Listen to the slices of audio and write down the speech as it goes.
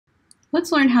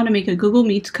Let's learn how to make a Google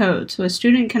Meets code so a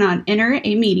student cannot enter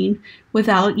a meeting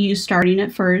without you starting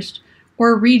it first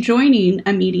or rejoining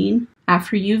a meeting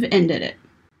after you've ended it.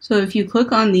 So if you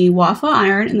click on the waffle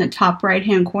iron in the top right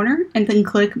hand corner and then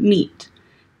click Meet.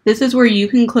 This is where you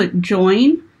can click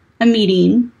Join a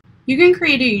meeting. You can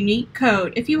create a unique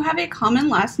code. If you have a common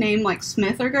last name like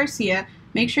Smith or Garcia,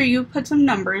 make sure you put some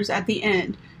numbers at the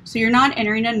end so you're not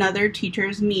entering another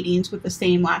teacher's meetings with the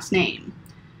same last name.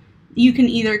 You can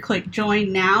either click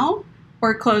Join Now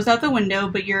or close out the window,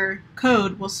 but your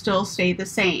code will still stay the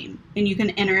same and you can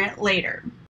enter it later.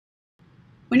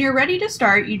 When you're ready to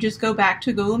start, you just go back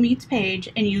to Google Meets page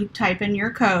and you type in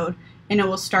your code and it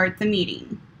will start the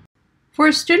meeting. For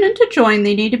a student to join,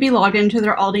 they need to be logged into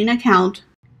their Aldine account.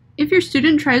 If your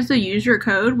student tries to use your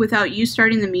code without you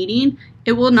starting the meeting,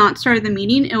 it will not start the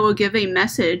meeting. It will give a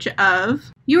message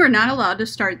of, "You are not allowed to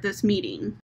start this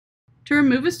meeting." To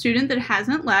remove a student that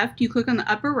hasn't left, you click on the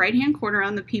upper right-hand corner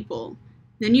on the people.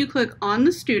 Then you click on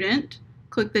the student,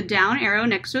 click the down arrow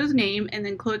next to his name, and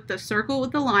then click the circle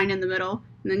with the line in the middle,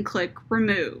 and then click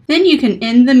Remove. Then you can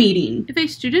end the meeting. If a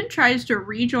student tries to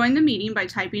rejoin the meeting by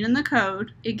typing in the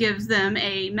code, it gives them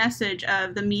a message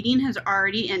of the meeting has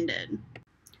already ended.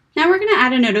 Now we're going to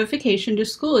add a notification to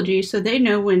Schoology so they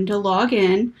know when to log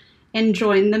in and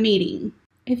join the meeting.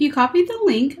 If you copy the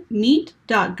link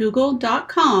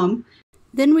meet.google.com,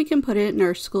 then we can put it in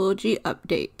our Schoology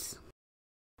updates.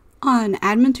 On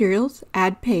Add Materials,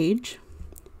 Add Page,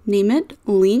 name it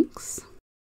Links.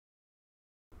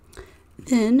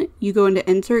 Then you go into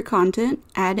Insert Content,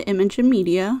 Add Image and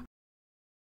Media.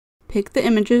 Pick the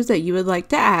images that you would like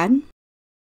to add.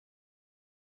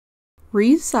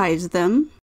 Resize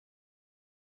them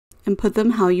and put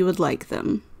them how you would like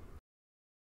them.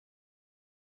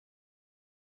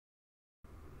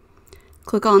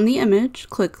 Click on the image,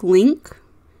 click Link,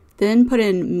 then put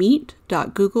in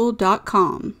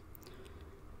meet.google.com.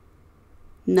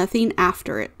 Nothing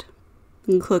after it.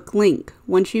 And click Link.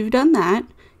 Once you've done that,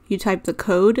 you type the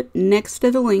code next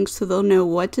to the link so they'll know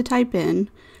what to type in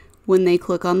when they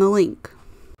click on the link.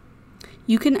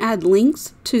 You can add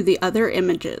links to the other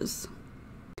images.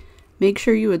 Make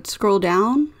sure you would scroll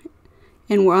down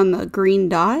and we're on the green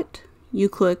dot. You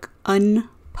click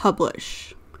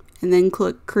Unpublish and then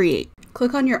click Create.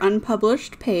 Click on your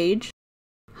unpublished page,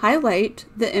 highlight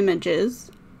the images,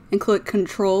 and click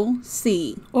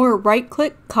Control-C, or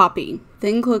right-click Copy.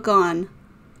 Then click on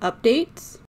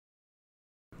Updates,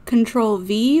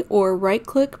 Control-V, or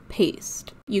right-click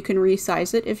Paste. You can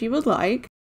resize it if you would like.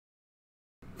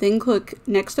 Then click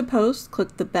Next to Post,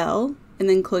 click the bell, and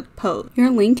then click Post. Your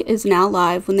link is now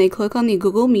live. When they click on the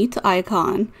Google Meets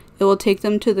icon, it will take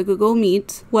them to the Google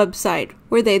Meets website,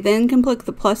 where they then can click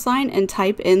the plus sign and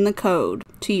type in the code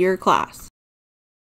to your class.